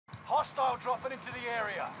Hostile dropping into the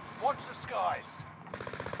area. Watch the skies.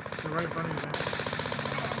 It's right in front of you, man.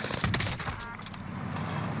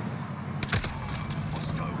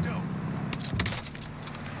 Hostile down.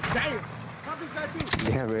 Damn! Copy's got you!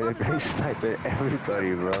 Yeah, man, they sniping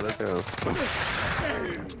everybody, bro. Let's go.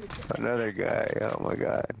 Another guy. Oh my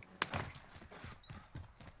god.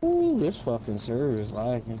 Ooh, this fucking server is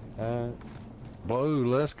lagging. Blue,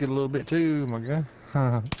 let's get a little bit too, my guy.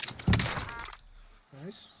 Nice.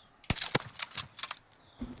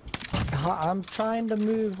 I'm trying to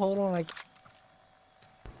move. Hold on.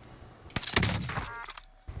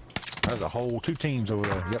 There's a whole 2 teams over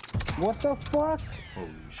there. Yep. What the fuck?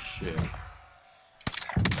 Holy shit.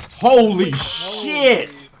 Holy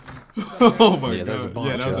shit! Oh my Yeah, there's a god. bunch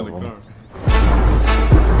Yeah, that was of in the them. car.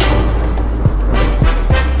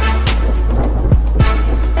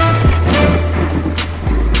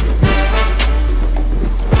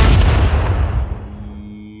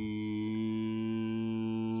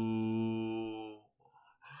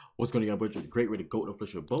 What's going on, guys? Great way to go to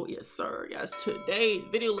official boat. Yes, sir. Guys, today's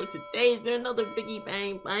video today's been another biggie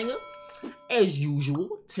bang banger. As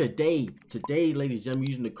usual, today, ladies and gentlemen,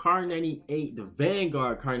 using the KAR98, the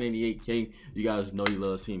Vanguard KAR98K. You guys know you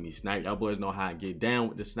love seeing me snipe. Y'all boys know how I get down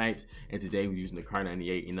with the snipes. And today we're using the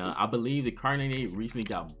KAR98. And I believe the KAR98 recently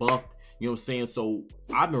got buffed. You know what I'm saying? So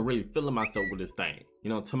I've been really feeling myself with this thing.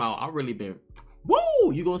 You know, I've really been.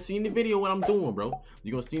 Woo! You gonna see in the video what I'm doing, bro. You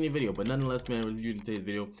gonna see in the video. But nonetheless, man, reviewing today's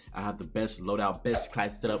video, I have the best loadout, best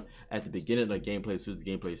class setup at the beginning of the gameplay, as soon as the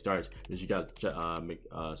gameplay starts. You guys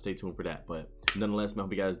stay tuned for that. But nonetheless, man, I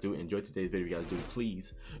hope you guys do enjoy today's video. You guys do,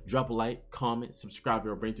 please drop a like, comment, subscribe if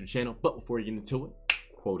you're brand new to the channel. But before you get into it,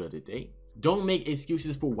 quote of the day: don't make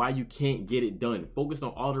excuses for why you can't get it done. Focus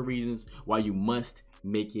on all the reasons why you must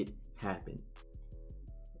make it happen.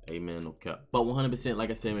 Amen, no cap. But 100%, like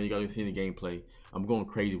I said, man, you guys can see in the gameplay, I'm going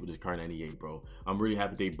crazy with this KAR98, bro. I'm really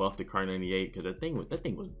happy they buffed the KAR98 because that thing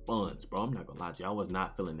was buns, bro. I'm not gonna lie to you, I was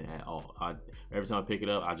not feeling it at all. Every time I pick it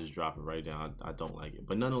up, I just drop it right down. I don't like it.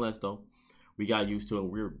 But nonetheless, though, we got used to it.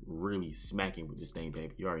 And we're really smacking with this thing,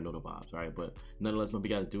 baby. You already know the vibes, all right? But nonetheless, if you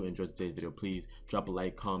guys do enjoy today's video, please drop a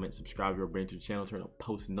like, comment, subscribe if you're brand new to the channel, turn on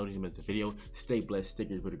post notifications of the video. Stay blessed,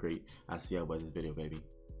 stickers with a great. I'll see y'all boys in this video, baby.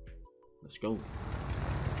 Let's go.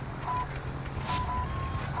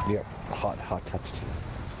 Yep. Hot touch.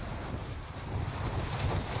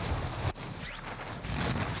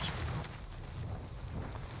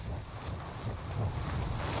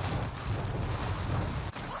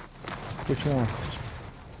 Which one?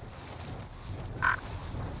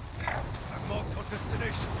 I'm marked on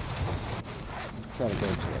destination. Try to go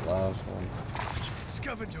to the last one.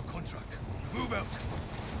 Scavenger contract. Move out.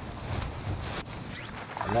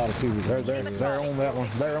 A lot of people. They're on that one.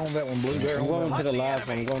 They're on that one, Blue. They're I'm on going that to the last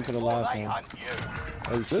one. I'm going to the last one.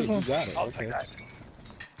 Oh shit, you got it. Okay.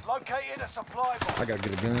 Located a supply box. I gotta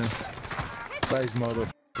get a gun. These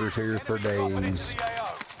motherfuckers here for days.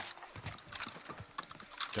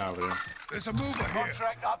 Got over there. There's a mover here.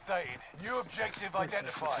 Contract updated. New objective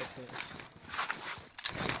identified.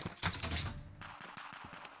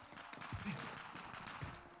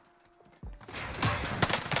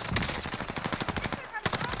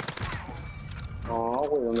 Oh,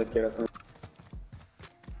 güey, donde quieras.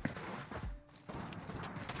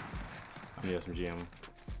 I need some GM.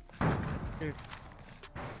 Here.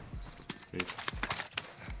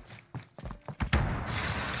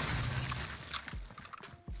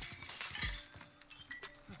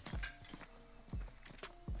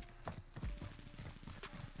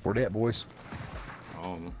 Where that, boys? I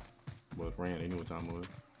don't know. But if ran, they knew what time it was.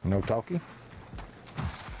 No talking?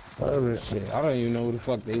 Love it. Shit, I don't even know where the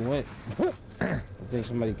fuck they went. I think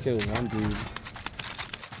somebody killed one dude.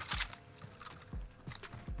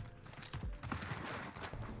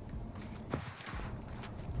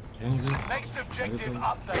 Next objective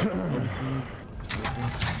update.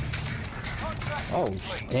 Oh,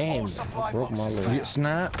 damn. I broke my You leg. get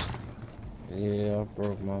sniped? Yeah, I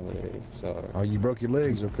broke my leg. Sorry. Oh, you broke your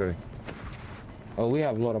legs? Okay. Oh, we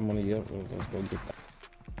have a lot of money up. Let's go get that.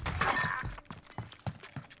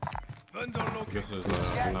 I guess there's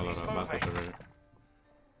not such a rate.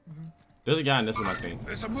 There's a guy in this one, I think.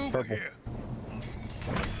 There's a mover here.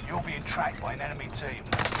 You're being tracked by an enemy team.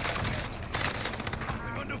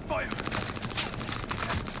 They're under fire.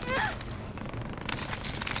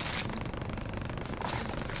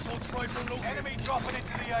 Assault rifle located. Enemy dropping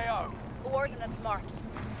into the AO. Coordinates marked.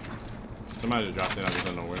 Somebody just dropped in, I just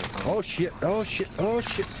don't know where. Oh shit! Oh shit! Oh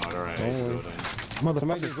shit! Alright, Motherfucker,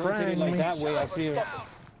 Somebody just rotated like that way. I see him.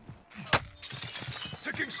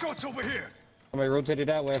 Taking shots over here. Somebody rotated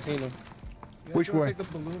that way. I seen him. Which way? Take the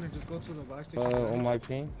balloon and just go to the buy station. On my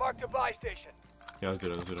ping. Mark the buy station. Yeah, let's do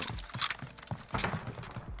that. Let's do that.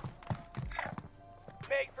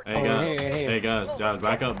 Big for Hey guys, hey. hey guys,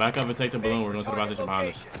 back up and take the balloon. We're going to the buy station behind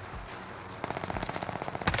us.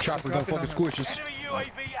 Chopper gonna fucking squish us. Enemy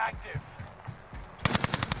UAV active.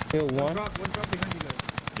 Kill one. One drop behind you guys.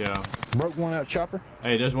 Yeah. Broke one out, chopper.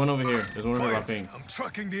 Hey, there's one over here. There's one over here by ping. I'm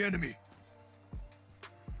tracking the enemy.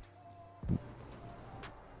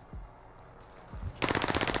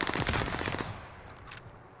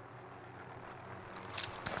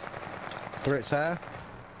 Threats high.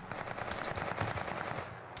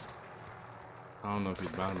 I don't know if he's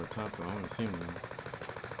bottom or top, but I don't see him.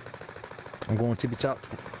 I'm going tippy top.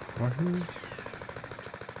 Right here.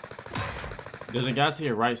 There's a guy to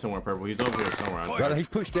your right somewhere, Purple. He's over here somewhere. Brother, he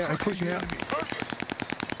pushed out. He's pushing out.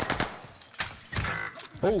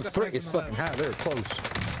 Oh, threat is fucking high. They're close.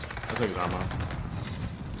 I took his arm out.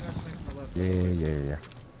 Yeah.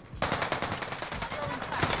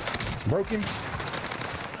 Broken.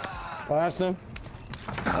 Blast him.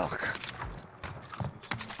 Oh.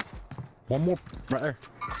 One more right there.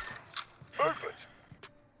 Perfect.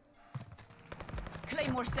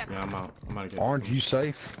 Claymore set. Yeah, I'm out. I'm out again. Orange, you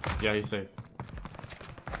safe? Yeah, he's safe.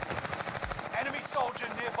 Enemy soldier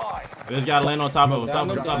nearby. This guy land on top of him. Top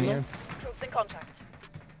of him. Drop me in. Troops in contact.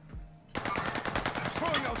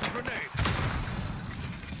 Throwing out a grenade.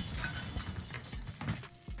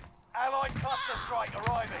 Allied cluster strike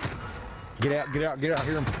arriving. Get out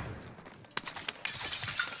here.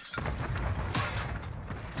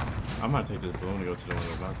 I might take this balloon to go to the one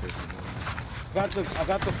of the buy stations. I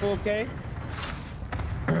got the full K.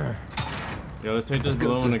 Yeah, let's take this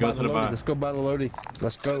balloon and go to the buy. Let's go by the loadie.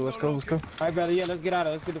 Let's go. Alright, brother, yeah, let's get out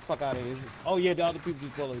of it. Let's get the fuck out of here. Oh yeah, the other people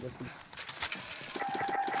just bullied. Let's go.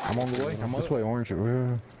 I'm on the way. I'm this way, Orange.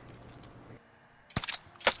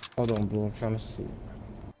 Hold on, bro. I'm trying to see.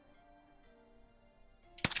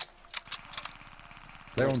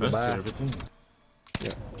 They're on the That's buy. terrible team. Yeah.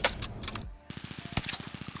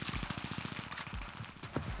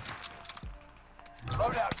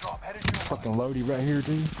 Loadout drop headed your way. Fucking loadie right here,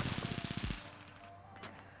 dude.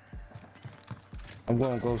 I'm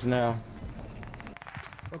going ghost now.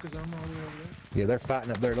 Focus armor all the way over there. Yeah, they're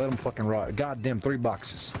fighting up there. Let them fucking rot. Goddamn 3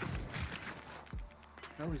 boxes.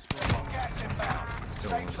 That was fun. Gas inbound.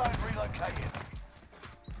 Safe zone relocated.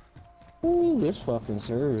 Ooh, this fucking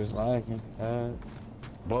server is lagging.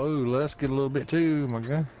 Blow, let's get a little bit too, my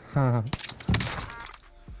guy. Nice.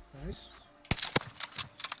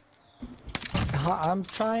 I'm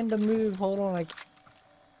trying to move. Hold on.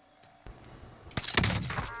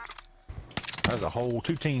 There's a whole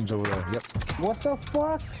 2 teams over there. Yep. What the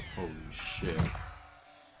fuck? Holy shit.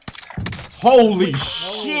 Holy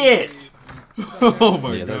shit! Oh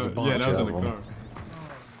my Yeah, there's a god. bunch Yeah, that was in of the them. car.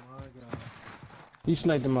 Oh my god. You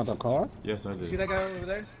sniped him out the car? Yes, I See did. that guy over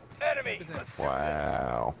there? Enemy.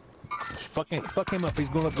 Wow. Fuck him up. He's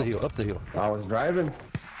going up the hill. I was driving.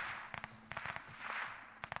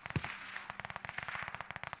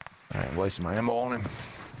 I ain't wasting my ammo on him.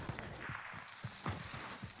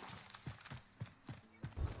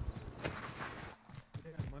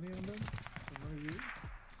 They got money on them? Some money you?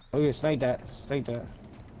 Oh yeah, snipe that.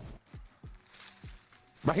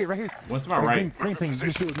 Right here. One's to my right. Green ping.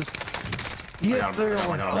 Just do it. I Yes, got him. there.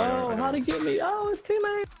 I got him. What Oh, how'd he get me? Oh, it's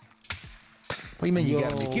teammate. do you mean you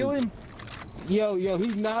got me? Yo. Kill him? Yo, he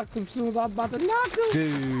knocked him as soon as I was about to knock him.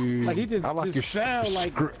 Dude. Like, he just- I like just your fell,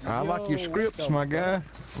 like, I like your yo, scripts, what the my guy.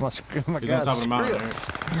 My He's on guy's top of the mountain. scripts.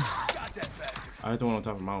 Got that bastard. I hit the one on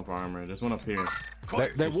top of the mountain for armor. There's one up here.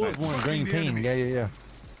 There was one green ping. Yeah.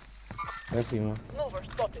 Let's see one. Mover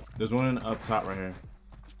spotted. There's one up top right here.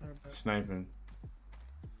 Sniping.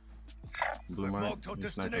 Blue We've mark. marked our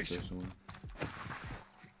He's sniping destination. this one.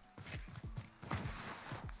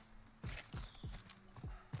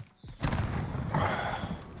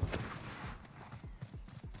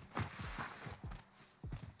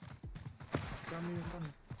 Drop me your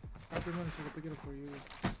money. Drop your money so we'll pick it up for you.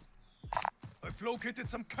 I've located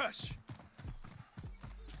some cash.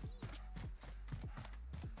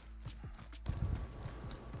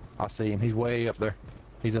 I see him. He's way up there.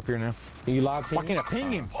 He's up here now. You locked Why him? can't I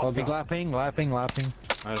ping him? Okay. Live ping. I had a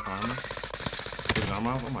armor. His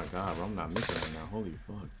armor out? Oh my god, bro. I'm not missing right now. Holy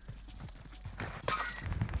fuck.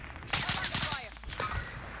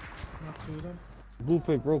 Not 2 of them.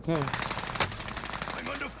 Blueprint broke him. I'm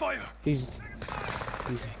under fire. He's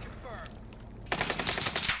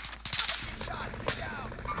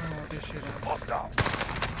Oh, this shit out. Hostile.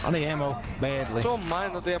 I need ammo badly.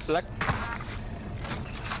 Mine, they are black. I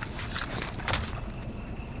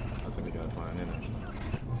think we gotta find in it.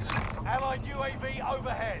 Allied UAV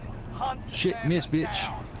overhead. Hunt Shit, them miss, bitch.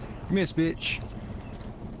 down. Miss, bitch.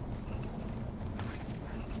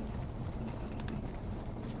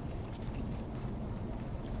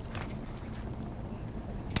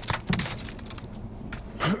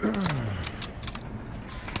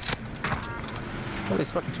 Oh, there's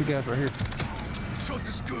fucking two guys right here. Shot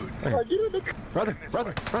is good. Right here. Brother.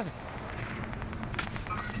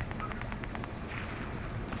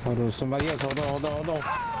 Hold on, somebody else. Hold on.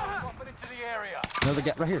 Dropping into the area. Another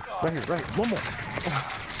guy right here. One more.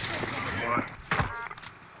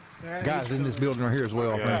 Yeah, Guys he's in this still building right here as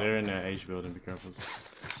well. Yeah, they're in that H building. Be careful.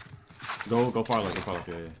 Go far left.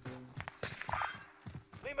 Yeah.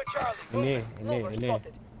 Lima Charlie. In there, Rover in there.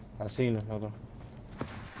 spotted. I seen him. Hold on.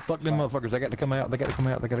 Fuck them motherfuckers. They got to come out. They gotta come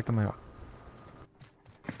out. They're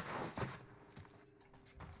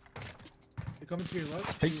coming to your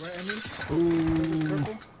left. Hey. To your right, Emily. Ooh. Purple.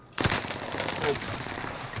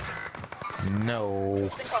 No. Losing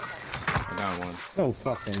contact. I got one. No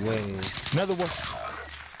fucking way. Another one.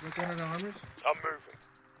 Look under the armors. I'm moving.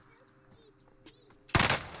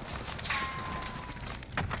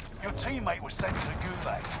 Your teammate was sent to the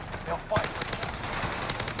gulag. They'll fight for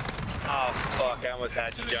Oh fuck, I almost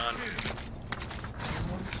had you, John.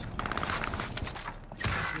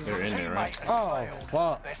 They're you. in there, right? Teammate has Oh, failed.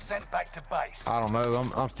 fuck. They're sent back to base. I don't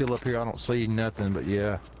know. I'm still up here. I don't see nothing, but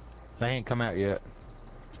yeah. They ain't come out yet.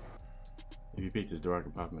 If you peek this door, I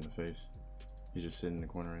can pop him in the face. He's just sitting in the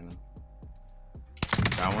corner right now.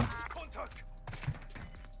 Got one. Contact.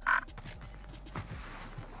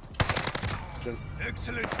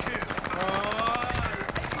 Excellent kill.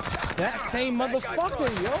 That same motherfucker,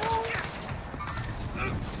 yo.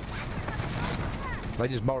 They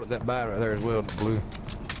just bought it that bad right there as well, the blue.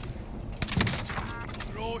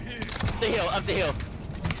 Throw here. Up the hill.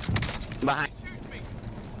 Behind. Shoot me.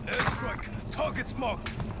 Airstrike. Targets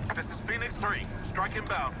marked. This is Phoenix 3. Strike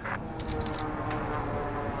inbound.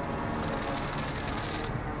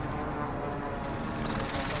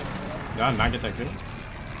 Did I not get that kill?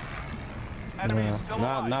 Enemy is still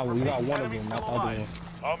alive. Now we got one of Enemy them. still Not the other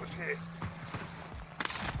alive. one. Almost here.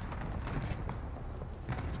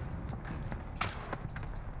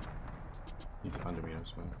 He's under me,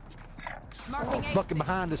 that's fine. Marking eight Fucking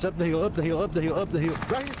behind us. Up the hill. Right here.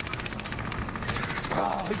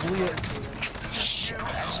 Oh, he's lit.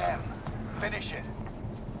 SM. Finish it.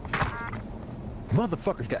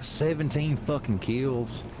 Motherfucker's got 17 fucking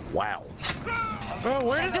kills. Wow. Bro,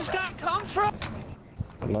 where did this guy come from?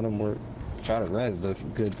 Let him work. Try to res though if you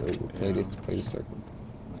could. Play the circle.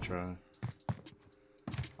 I'll try.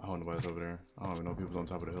 I hope nobody's over there. I don't even know if people's on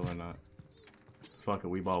top of the hill or not. Fuck it,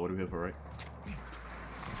 we ball. What do we hit for, right?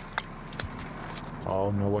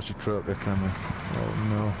 Oh no, watch your truck. They're coming. Oh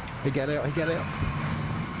no. He got out.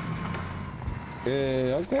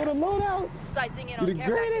 Yeah, I'm going to Loadout. Sighting in He's the on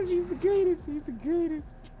care greatest. He's the greatest.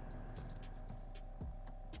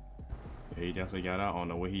 Yeah, he definitely got out. I don't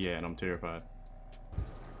know where he at, and I'm terrified.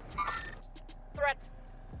 threat.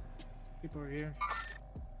 People are here.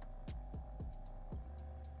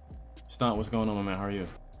 Stunt, what's going on, my man? How are you?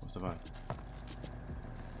 What's the vibe?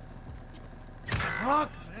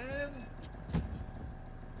 Fuck, man!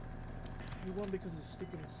 You won because of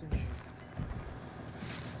stupid incendiary.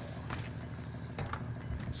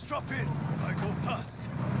 Strap in. I go fast.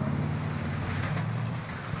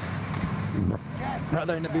 Right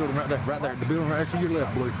there in the building, right there. The building right there to your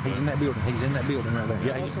left, Blue. He's in that building right there.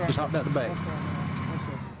 Yeah, he just hopped out the back.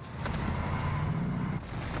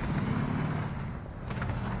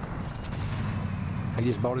 He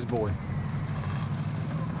just bought his boy.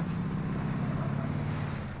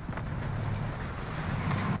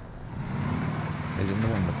 He's in the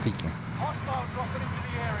window peeking. Hostile dropping into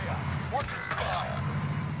the area. Watch your skies.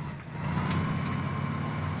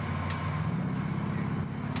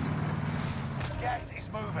 Gas is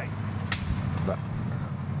moving. But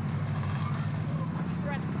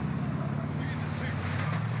Threat. We in the same.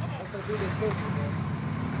 Come on.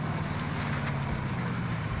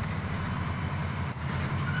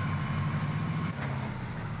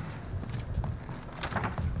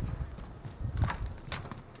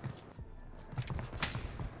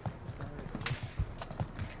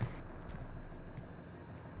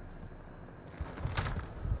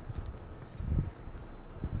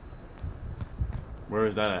 Where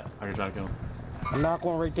is that at? I can try to kill him. Knock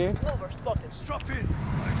one right there. Rover spotted. Strap in.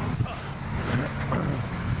 I go fast.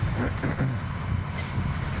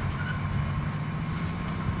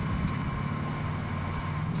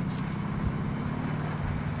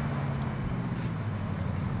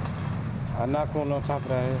 I knocked one on top of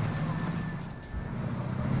that hill.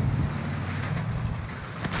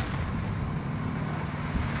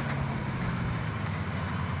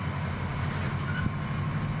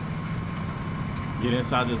 Get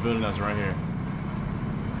inside this building that's right here. And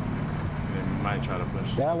then we might try to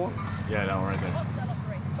push. That one? Yeah, that one right there.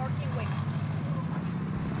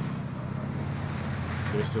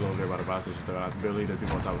 They're still over there by the buy station. I believe there's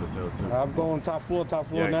people on top of the cell too. I'm going top floor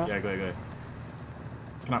Yeah, now. yeah, go ahead.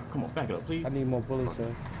 Come on, back up, please. I need more bullets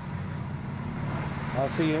there. I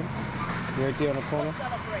see him. Right there on the corner.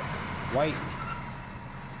 White.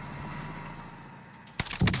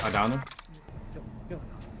 I downed him. Go.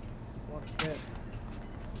 One dead.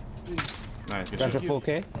 Nice, good Got shot. your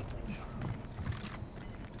 4K.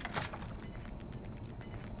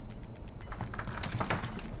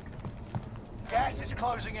 Gas is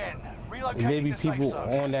closing in. Relocating Maybe the safe people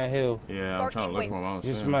zone. on that hill. Yeah, I'm trying to look for him. I don't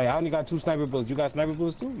see Just him. I only got 2 sniper bullets. You got sniper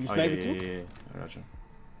bullets too? You Oh, sniper yeah, too? yeah. I got you.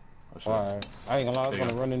 Oh, shit. Alright. I ain't gonna lie, I was There you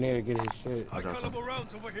gonna run in there to get his shit. I got some. Caliber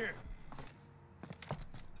rounds over here.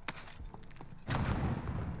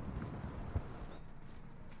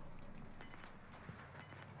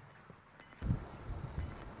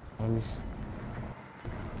 Let me see.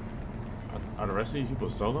 Are the rest of you people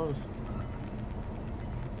solos?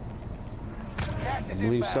 Gas I is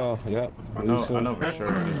believe inbound. so. Yep. I know for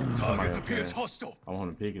sure. There's somebody Target up appears there. hostile. I want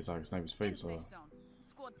him to peek it so I can snipe his face. So.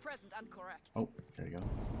 Squad present and correct. Oh, there you go.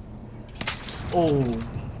 Oh.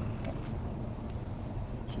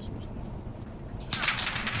 Just missed it.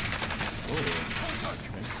 Oh.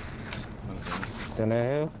 Okay. Down that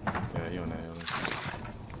hill? Yeah, you on that hill.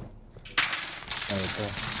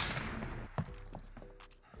 Okay.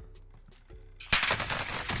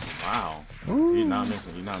 Wow. He's not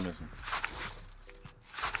missing. He's not missing.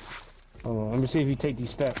 Hold on, let me see if he take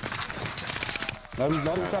these steps. Let him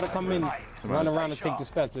try to come in, run around and take the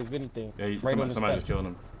steps, if anything. Yeah, right on the somebody steps. just killed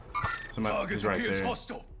him. Somebody, Target he's right appears there.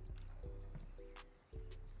 hostile.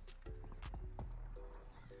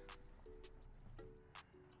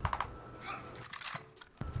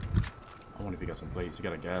 I wonder if he got some plates. He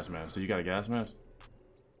got a gas mask. So you got a gas mask?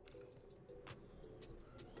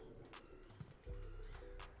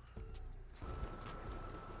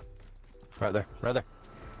 Right there, right there.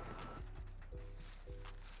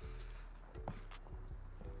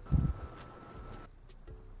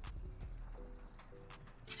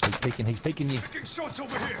 He's peeking you. Taking shots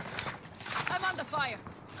over here. I'm under fire.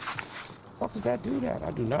 Fuck does that do that?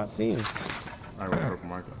 I do not see him. All right, purple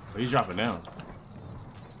marker. Oh, he's dropping down.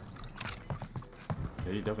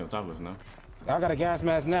 Yeah, he's definitely on top of us now. I got a gas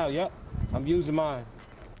mask now, yep. I'm using mine.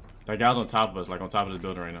 That guy's on top of us, like on top of this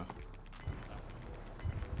building right now.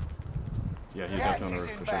 Yeah, he's Gas definitely on is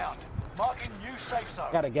the roof for sure. inbound. Marking new safe zone.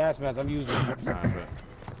 I got a gas mask, I'm using it. Alright, bet.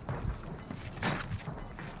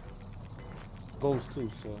 Goes too,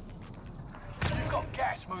 so. You've got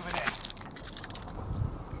gas moving in.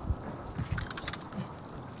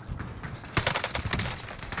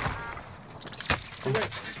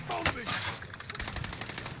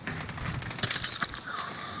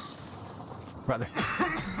 Right there.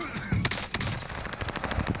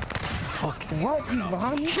 What? He's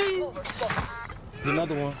behind me? There's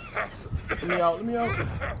another one. Let me out, let me out.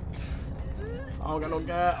 I don't got no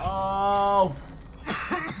gas. Oh!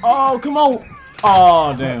 Oh, come on!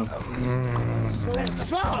 Oh, damn.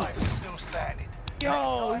 Still standing.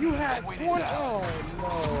 Yo, you had 20.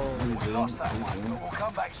 Oh, We lost that one, but we'll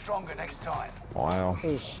come back stronger next time. Wow.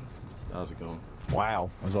 no. That was a good one. Wow.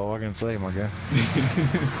 That's all I can say, my guy.